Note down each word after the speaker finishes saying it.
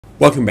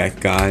Welcome back,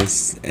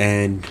 guys,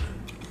 and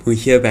we're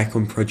here back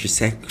on Project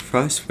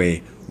Sacrifice where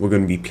we're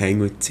going to be playing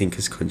with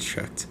Tinker's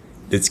Construct.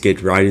 Let's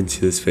get right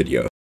into this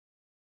video.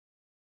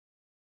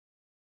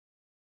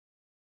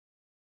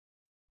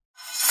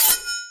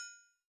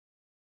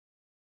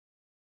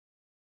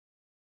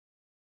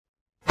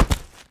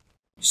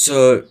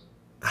 So,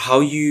 how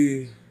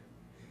you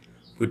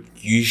would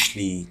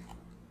usually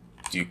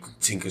do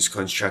Tinker's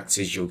Construct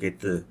is you'll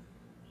get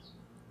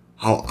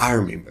how I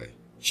remember,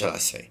 shall I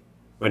say,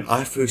 when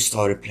I first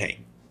started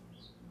playing,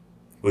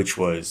 which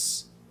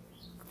was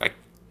like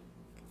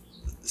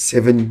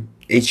 7-8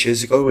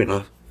 years ago when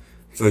I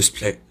first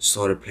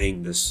started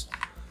playing this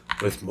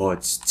with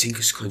mods.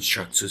 Tinker's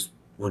Construct was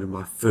one of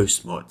my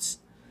first mods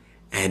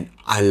and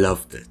I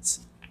loved it.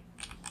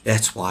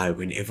 That's why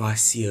whenever I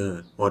see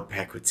a mod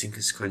pack with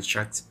Tinker's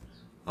Construct,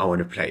 I want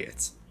to play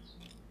it.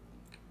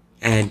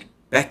 And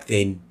back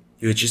then,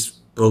 you would just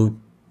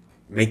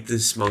make the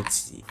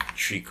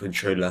smeltery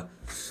controller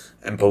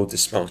and build the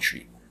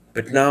smeltery.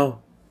 But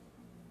now,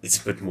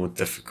 it's a bit more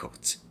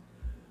difficult.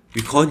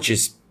 We can't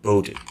just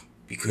build it,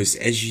 because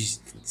as you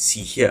can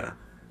see here,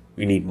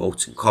 we need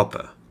molten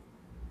copper.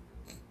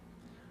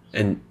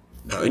 And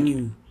the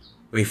only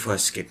way for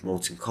us to get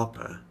molten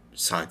copper,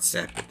 besides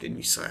that, but then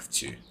you still have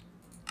to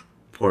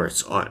pour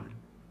it on,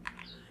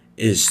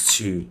 is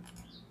to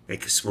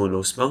make a small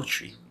little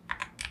smeltery.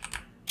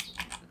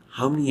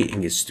 How many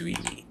ingots do we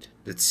need?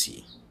 Let's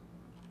see.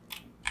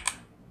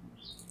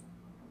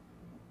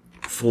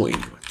 4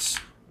 ingots.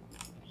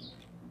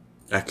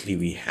 Luckily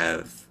we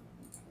have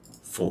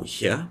 4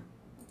 here.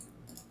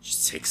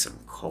 Just take some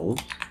coal.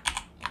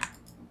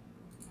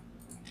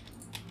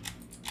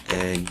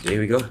 And there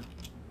we go.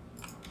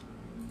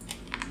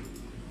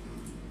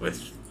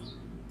 With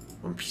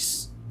 1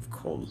 piece of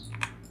coal.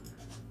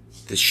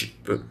 This should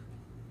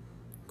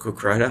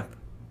cook right up.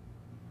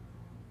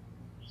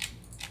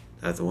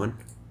 Another one.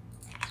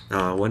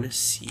 Now I want to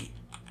see.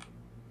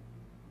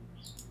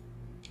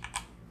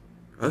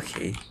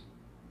 Okay.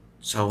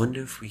 So I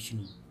wonder if we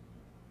can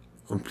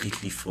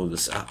completely fill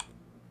this up.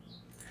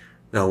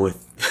 Now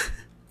with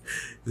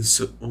there's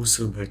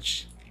so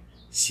much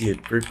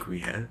seared brick we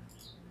have,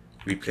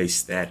 we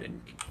place that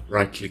and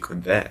right click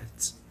on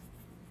that.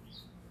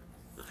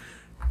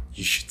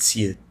 You should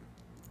see it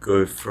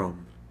go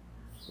from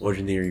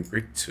ordinary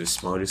brick to a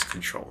smartest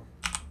control.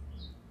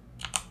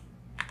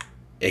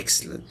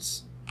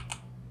 Excellent.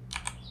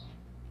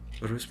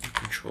 What was my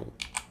control?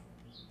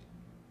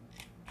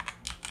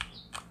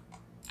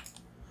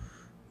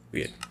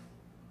 Weird.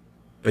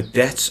 But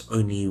that's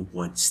only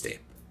one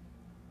step.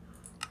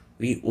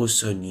 We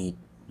also need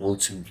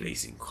molten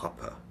blazing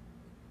copper,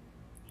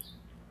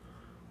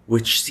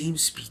 which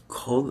seems to be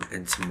coal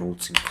into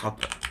molten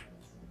copper.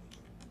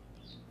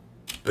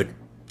 But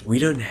we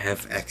don't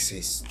have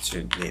access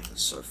to nether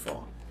so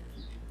far,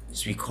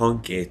 so we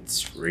can't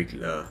get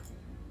regular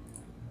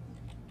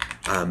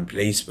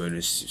blaze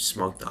bonus to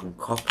smelt down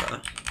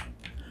copper.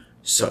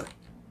 So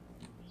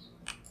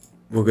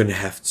we're gonna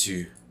have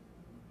to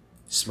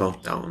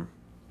smelt down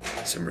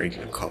some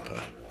regular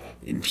copper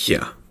in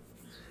here.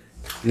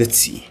 Let's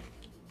see.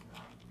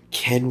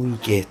 Can we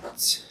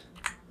get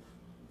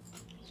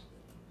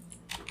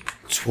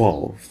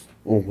 12?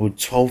 Or would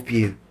 12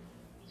 be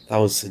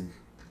 1,000?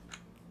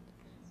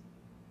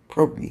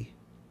 Probably.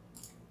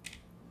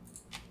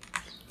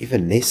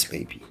 Even less,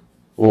 maybe.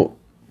 Or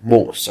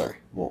more, sorry,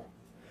 more.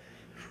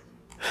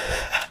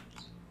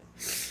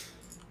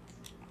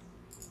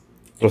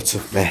 Lots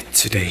of math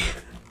today.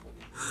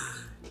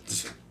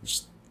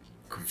 Just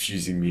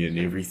confusing me and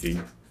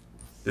everything.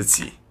 Let's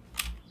see.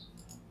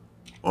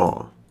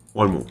 Oh,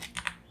 one more.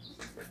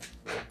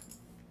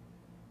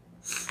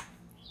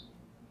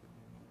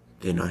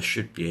 Then I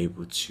should be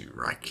able to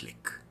right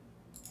click.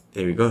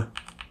 There we go.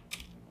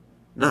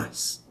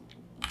 Nice.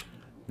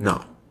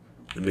 Now,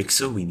 the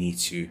mixer, we need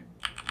to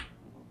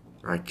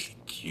right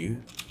click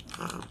you.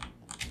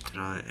 Did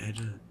I add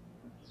a...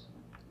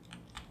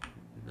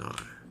 No.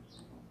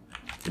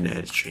 Didn't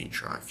add a chain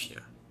drive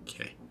here.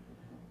 Okay.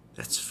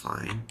 That's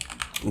fine.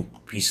 Ooh,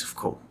 piece of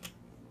coal.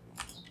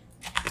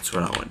 That's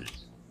what I wanted.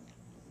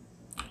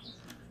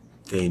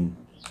 Then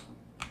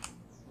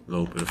a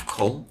little bit of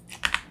coal.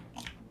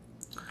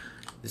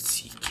 Let's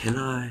see, can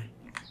I...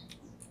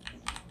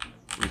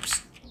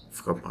 Oops,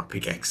 forgot my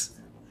pickaxe.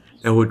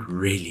 That would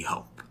really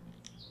help.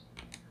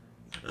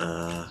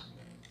 There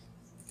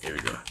we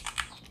go.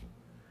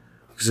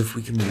 Because if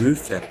we can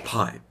move that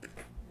pipe,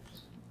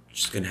 we're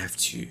just gonna have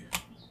to...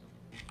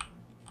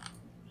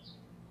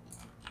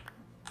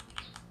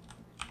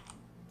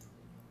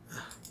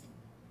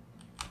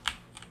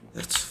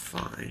 That's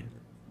fine.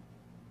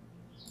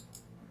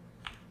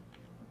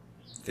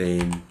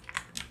 Then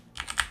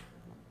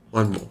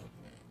one more.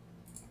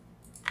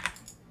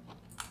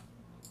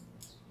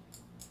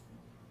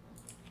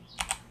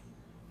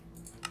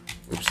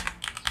 Oops.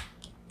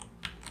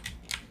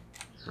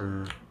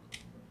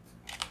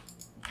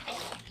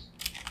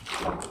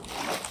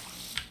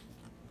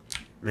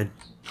 Man.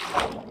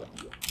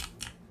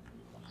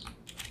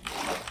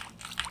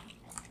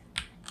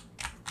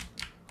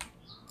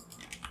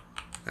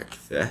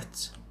 like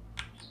that.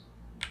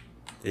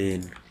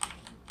 Then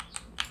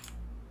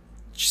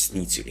just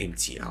need to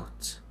empty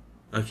out.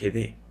 Okay,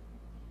 there.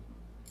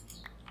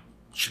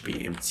 Should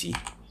be empty.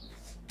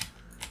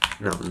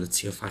 Now let's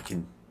see if I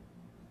can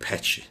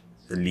patch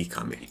the leak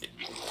I made.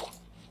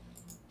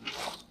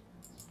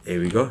 There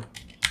we go.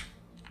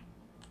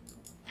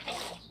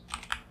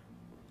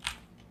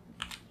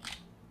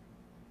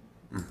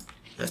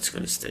 That's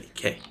gonna stay.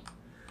 Okay.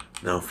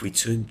 Now if we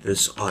turn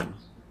this on,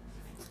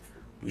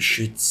 we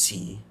should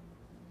see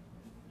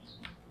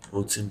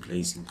molten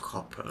blazing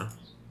copper.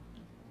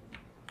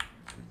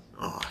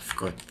 Oh, I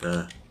forgot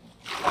the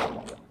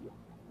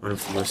one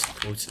of the most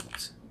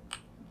important.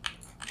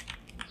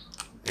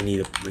 I need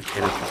a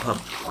mechanical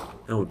pump.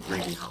 That would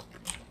really help.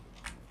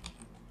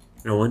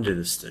 No wonder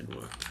this didn't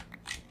work.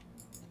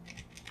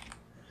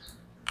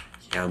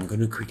 Yeah, I'm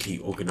gonna quickly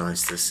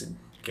organize this and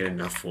get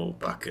enough for a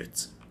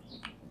bucket.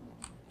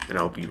 And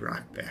I'll be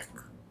right back.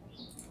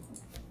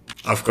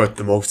 I've got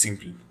the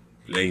molten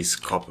blaze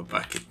copper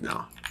bucket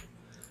now.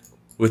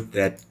 With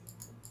that,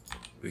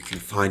 we can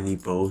finally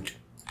build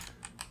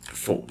the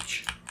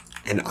forge.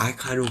 And I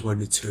kind of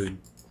want to turn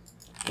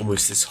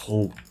almost this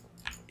whole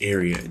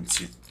area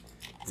into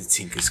the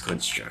Tinker's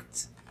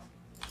Construct.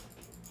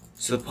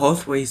 So the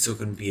pathways are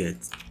going to be a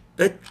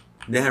bit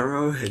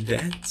narrow and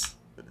that.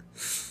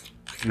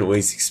 I can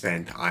always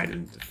expand the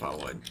island if I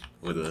want,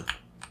 or the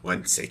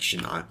one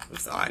section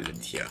of the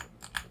island here.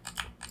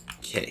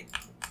 Okay.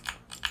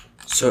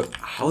 So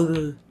how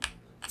the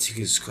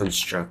Tinker's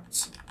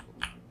Construct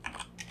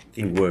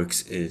thing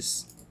works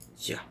is,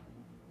 yeah.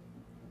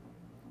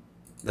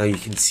 Now you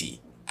can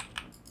see.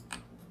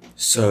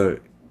 So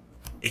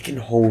it can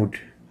hold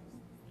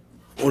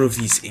all of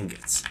these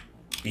ingots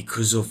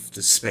because of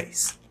the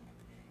space.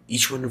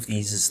 Each one of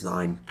these is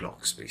 9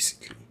 blocks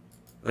basically.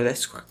 Oh,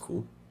 that's quite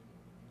cool.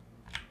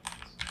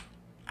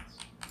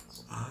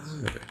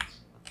 Oh,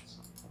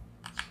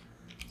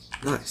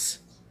 nice.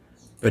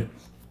 But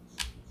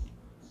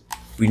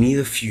we need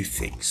a few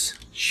things.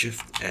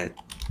 Shift at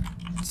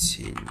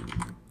 10.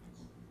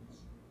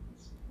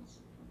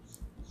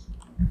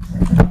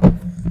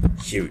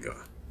 Here we go.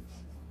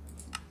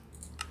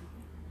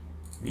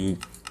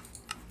 Need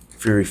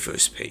very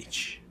first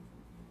page.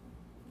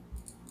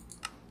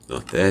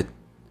 Not that.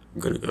 I'm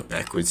gonna go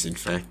backwards, in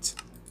fact.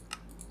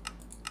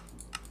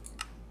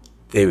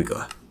 There we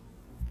go.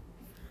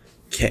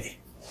 Okay.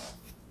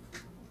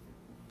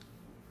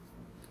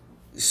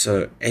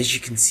 So, as you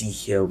can see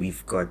here,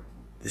 we've got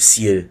the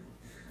seer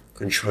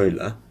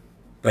controller,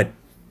 but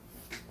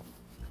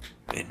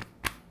man.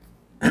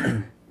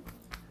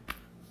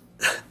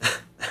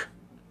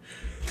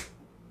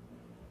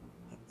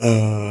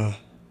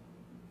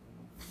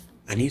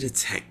 I need a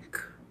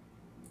tank.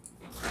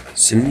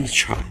 So let me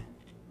try.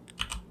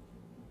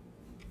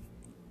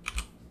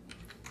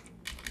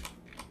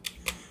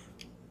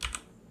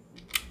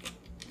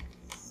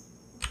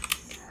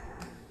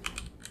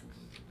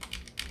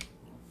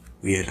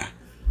 Weird. I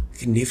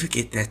can never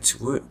get that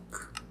to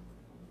work.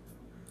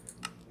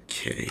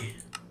 Okay.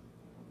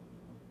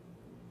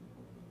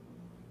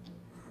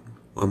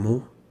 One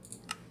more.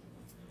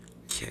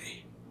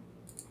 Okay.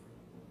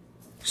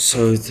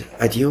 So the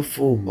ideal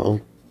for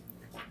mount,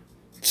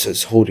 so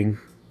it's holding.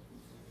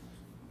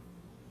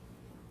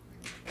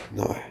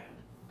 No.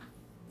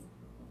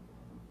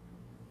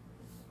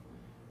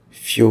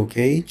 Fuel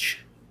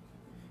gauge.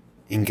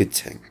 Ingot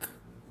tank.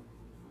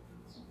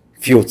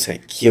 Fuel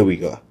tank. Here we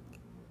go.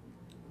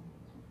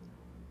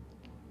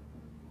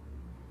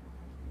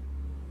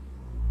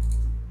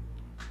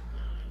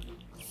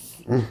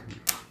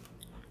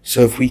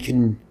 So if we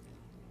can,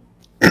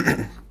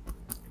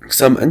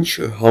 because I'm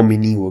unsure how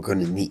many we're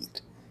gonna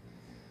need,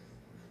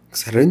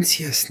 because I don't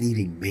see us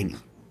needing many,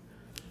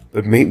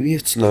 but maybe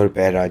it's not a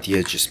bad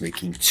idea just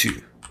making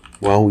 2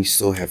 while we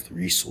still have the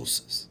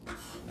resources.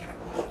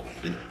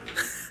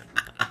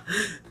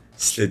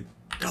 Slid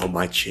down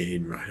my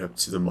chain right up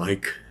to the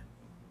mic.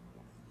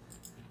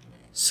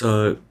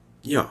 So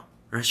yeah,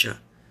 right here,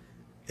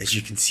 as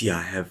you can see,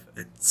 I have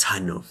a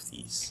ton of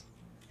these.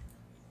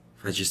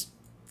 If I just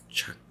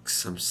chuck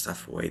some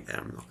stuff away that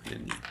I'm not gonna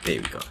need. There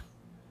we go.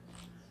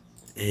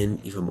 And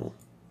even more.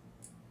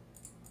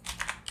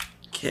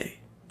 Okay.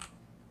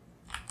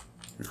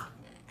 No.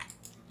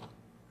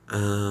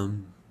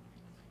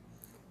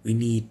 We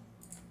need,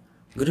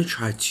 I'm gonna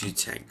try 2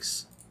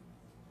 tanks.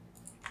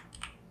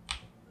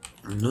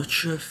 I'm not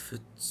sure if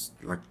it's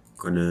like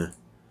gonna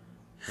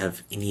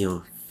have any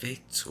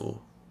effect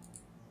or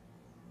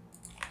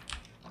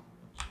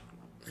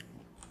like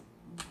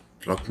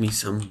block me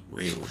some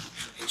way or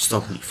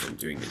stop me from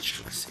doing it,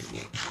 shall I say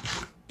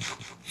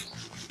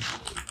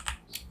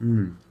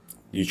more.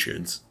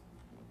 Nutrients.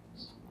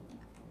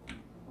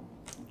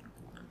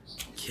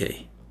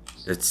 Okay,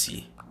 let's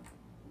see.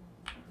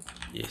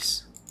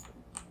 Yes.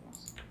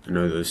 I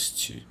know those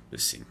 2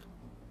 missing.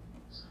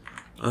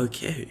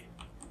 Okay.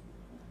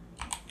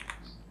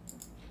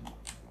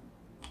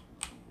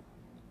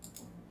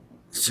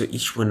 So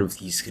each one of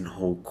these can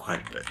hold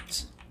quite a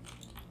bit.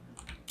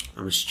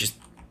 I must just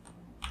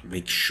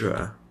make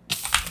sure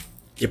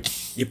Yep.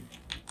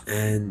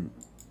 And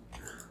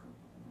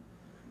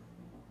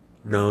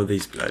now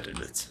there's blood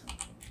in it.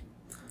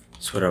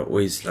 So what I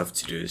always love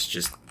to do is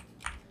just,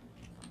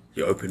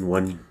 you open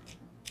one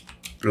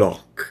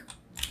block.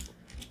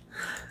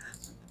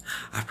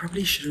 I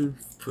probably shouldn't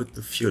put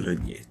the fuel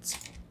in yet.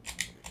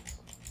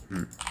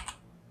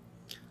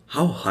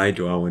 How high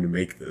do I want to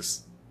make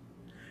this?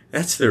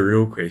 That's the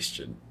real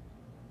question.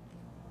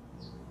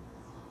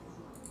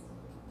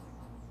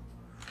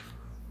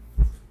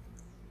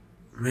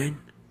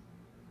 Man.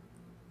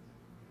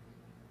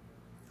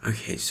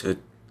 Okay, so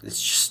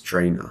let's just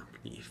drain, I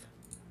believe.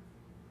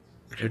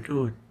 I don't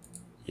know what.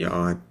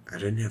 Yeah, I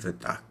don't have a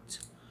duct.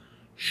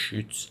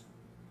 Shoot.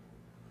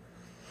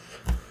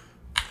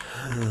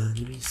 Let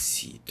me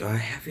see. Do I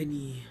have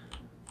any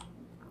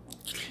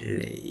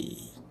clay?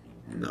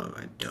 No,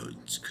 I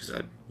don't, because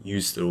I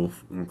used it all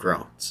on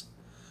grout.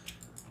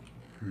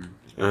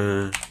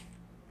 There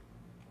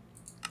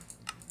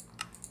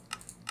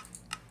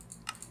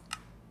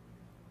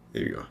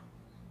we go.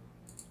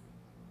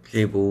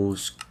 Clay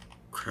balls,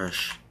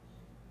 crush,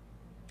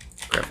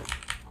 gravel.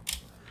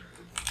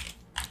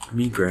 Let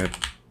me grab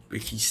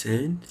bricky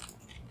sand.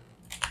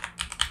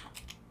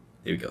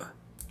 There we go.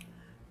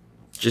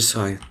 Just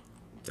so I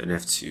don't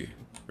have to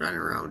run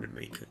around and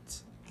make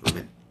it. I'm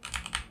gonna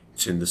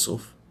turn this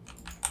off.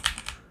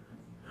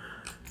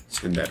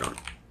 Turn that on.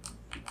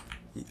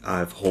 I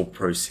have whole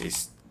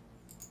process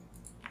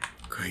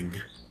going.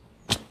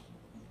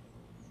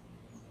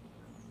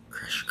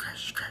 Crash.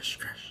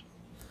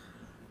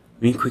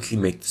 Let me quickly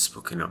make this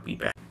book and I'll be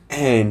back.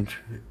 And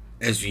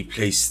as we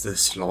place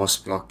this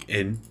last block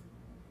in,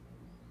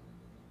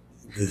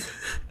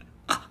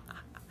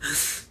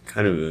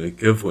 kind of a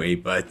giveaway,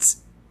 but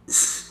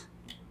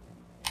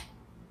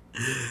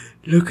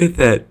look at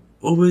that,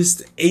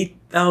 almost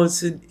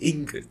 8,000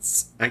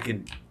 ingots. I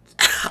can.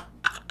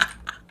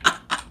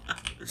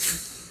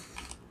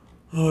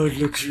 Oh, it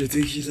looks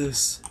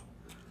ridiculous.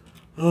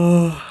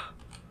 Oh,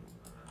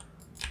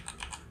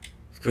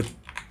 I've got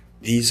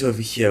these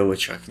over here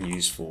which I can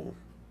use for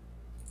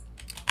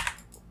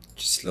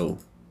just little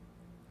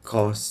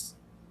casts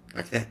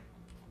like that.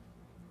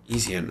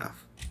 Easy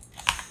enough.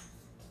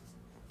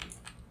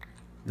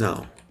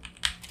 Now,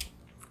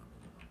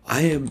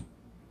 I am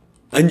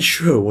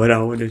unsure what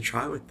I want to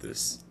try with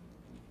this.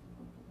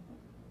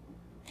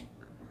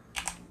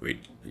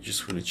 Wait, I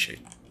just want to check.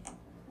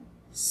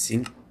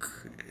 Zinc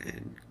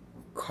and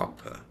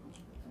copper.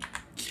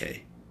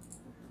 Okay.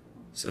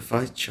 So if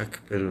I chuck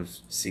a bit of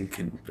zinc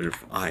and a bit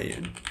of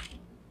iron,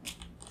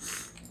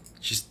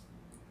 just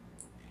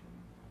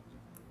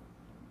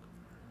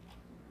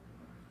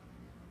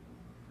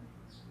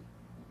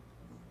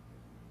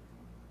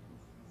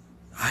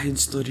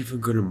iron's not even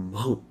gonna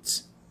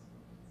melt.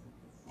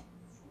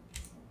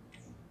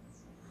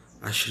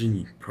 I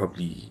shouldn't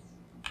probably.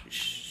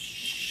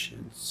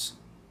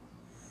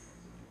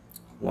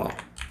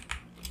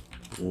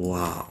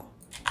 Wow.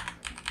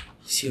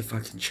 See if I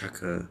can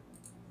chuck a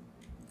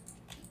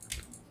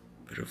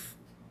bit of.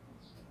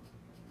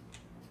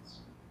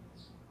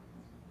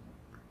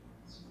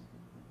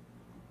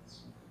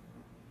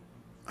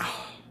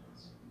 Oh.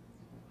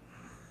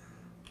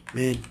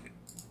 Man.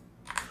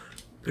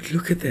 But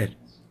look at that.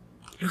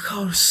 Look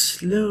how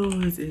slow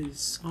it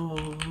is.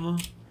 Oh.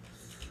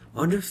 I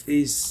wonder if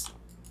there's.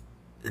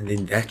 And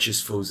then that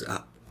just fills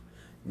up.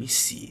 Let me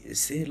see.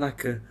 Is there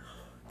like a.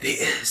 There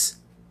is.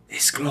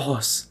 There's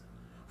glass.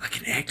 I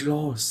can add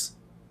glass.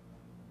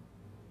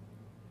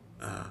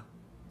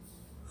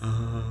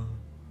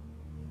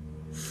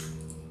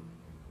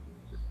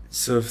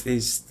 So if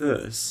there's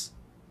this,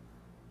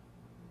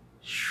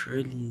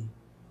 surely.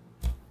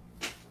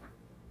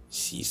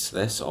 See, so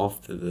that's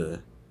after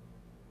the.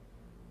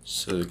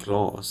 So the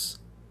glass.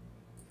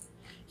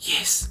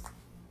 Yes.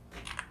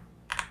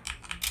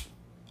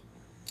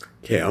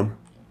 Okay, I'm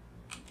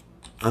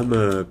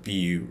gonna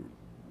be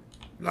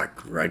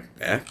like right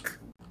back.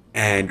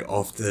 And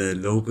after a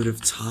little bit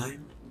of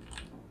time,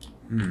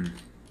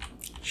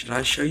 should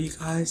I show you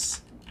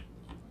guys?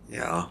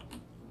 Yeah.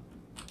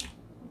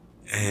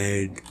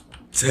 And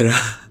ta-da!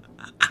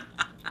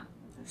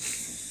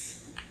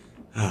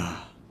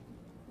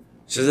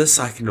 So this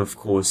I can of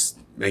course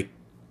make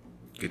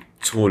it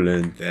taller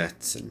and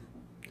that,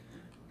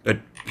 but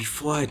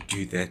before I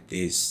do that,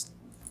 there's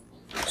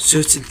a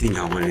certain thing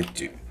I want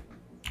to do,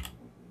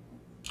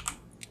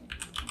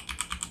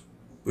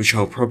 which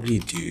I'll probably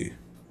do.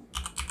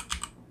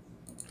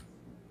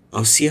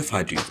 I'll see if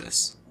I do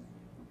this,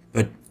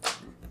 but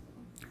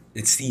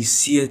it's these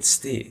seared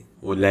stair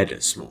or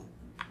ladder small.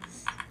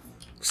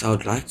 So I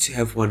would like to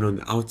have one on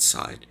the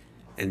outside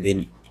and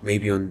then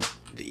maybe on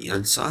the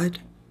inside.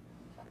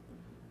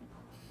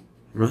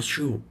 I'm not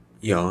sure.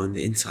 Yeah, on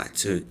the inside.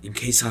 So in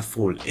case I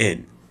fall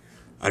in,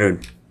 I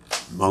don't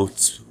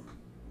melt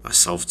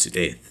myself to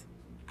death.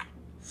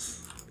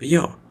 But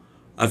yeah,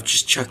 I've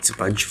just chucked a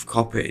bunch of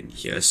copper in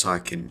here so I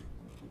can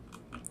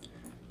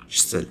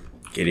just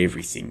get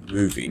everything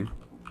moving.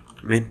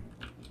 I mean,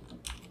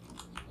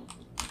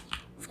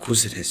 of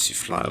course it has to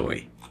fly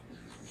away.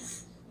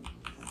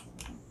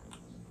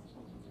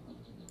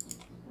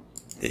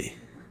 There.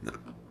 No.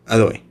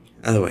 Other way.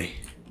 Other way.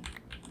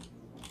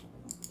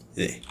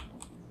 There.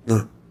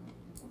 No.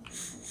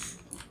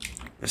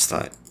 Let's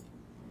start.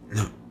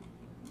 No.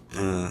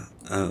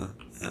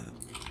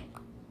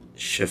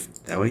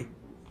 Shift that way.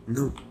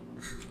 No.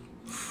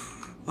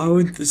 I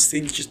want this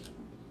thing just.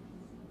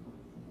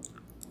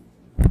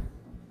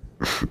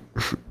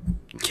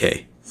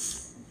 Okay.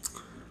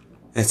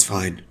 That's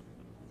fine.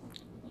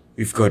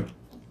 We've got.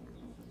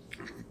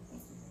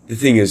 The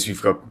thing is,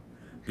 we've got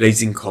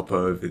blazing copper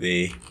over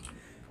there.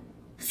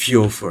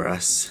 Fuel for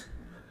us.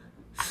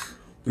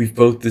 We've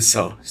built the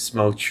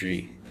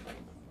smeltery.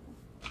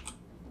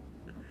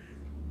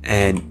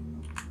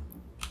 And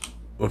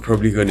we're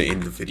probably going to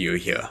end the video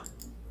here.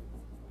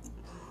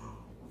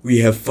 We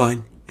have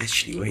fun.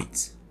 Actually,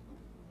 wait.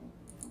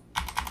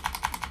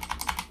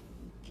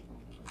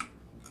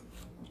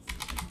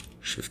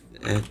 Shift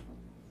add.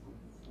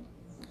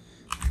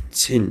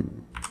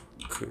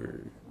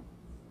 Tinker.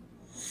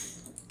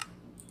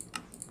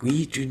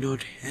 We do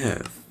not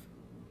have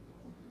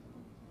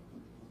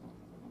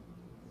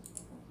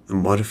a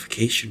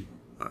modification.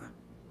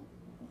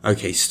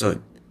 Okay,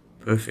 stone.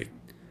 Perfect.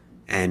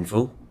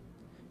 Anvil.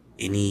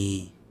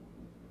 Any.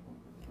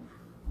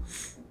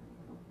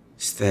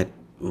 Is that.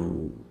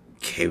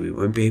 Okay, we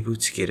won't be able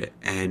to get an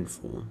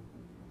anvil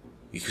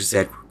because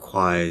that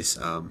requires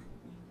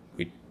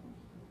wait,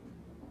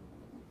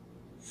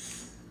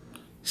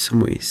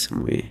 somewhere.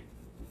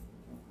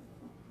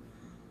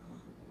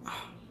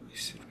 Oh,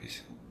 where's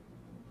it?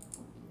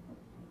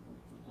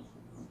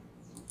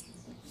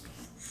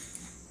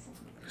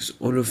 Because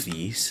all of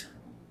these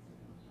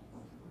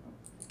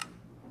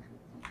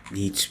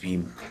need to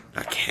be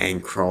like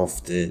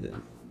handcrafted.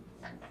 And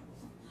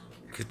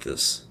look at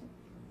this.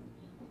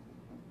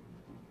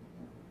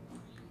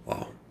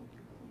 Wow.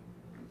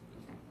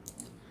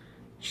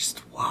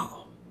 Just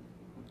wow.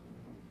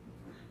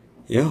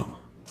 Yeah.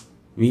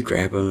 Let me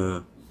grab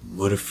a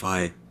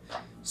modify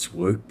this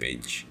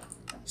workbench.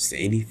 Is there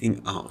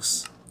anything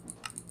else?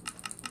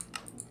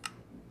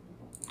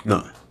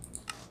 No.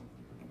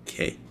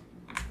 Okay.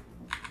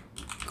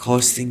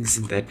 Castings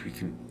and that we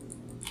can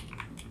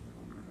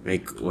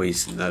make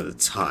always another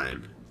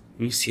time. Let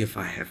me see if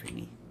I have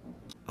any.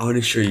 I want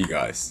to show you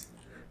guys.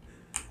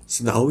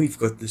 So now we've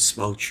got the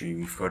smeltery,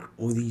 we've got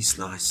all these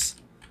nice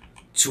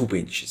tool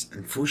benches.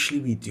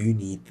 Unfortunately, we do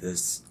need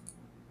this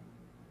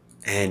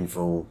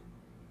anvil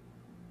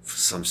for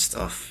some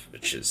stuff,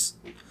 which is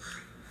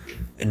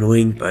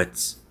annoying,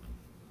 but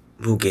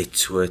we'll get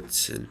to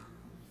it. And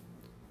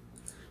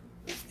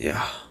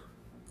yeah,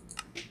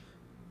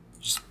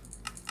 just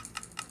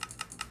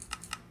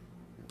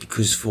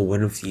because for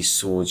one of these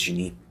swords you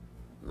need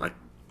like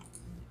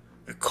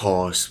a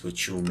cast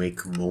which you'll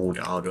make a mold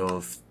out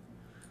of.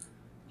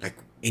 Like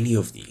any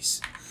of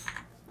these,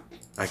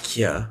 like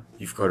here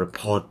you've got a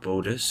part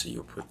builder, so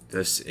you'll put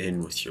this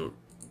in with your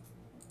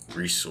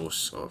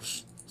resource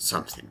of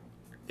something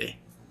there,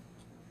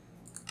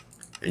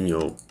 and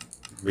you'll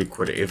make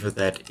whatever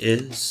that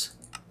is.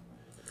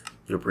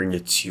 You'll bring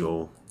it to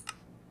your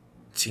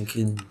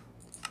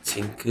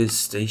tinker's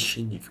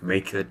station. You can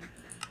make it,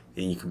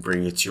 then you can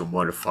bring it to your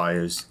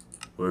modifiers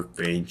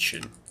workbench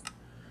and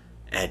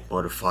add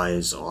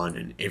modifiers on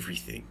and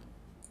everything,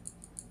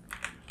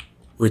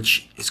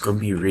 which is going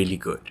to be really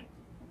good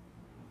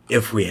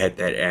if we had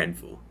that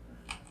anvil.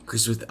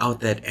 Because without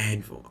that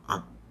anvil,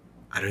 I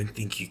don't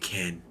think you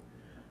can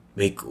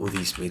make all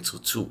these metal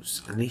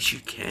tools. Unless you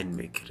can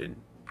make it in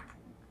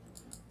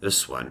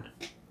this one.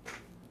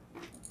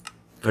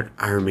 But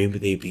I remember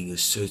there being a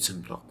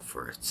certain block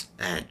for it.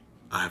 And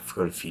I've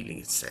got a feeling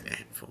it's that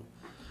anvil.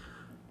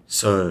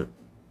 So,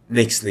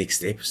 next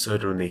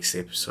episode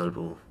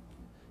we'll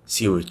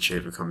see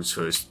whichever comes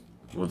first.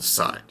 We'll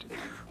decide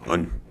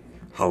on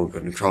how we're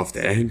going to craft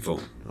that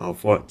anvil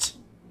of what.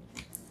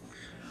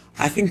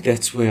 I think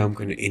that's where I'm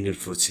going to end it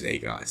for today,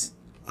 guys.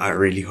 I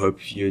really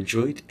hope you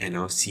enjoyed, and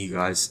I'll see you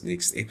guys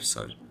next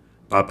episode.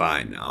 Bye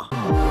bye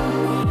now.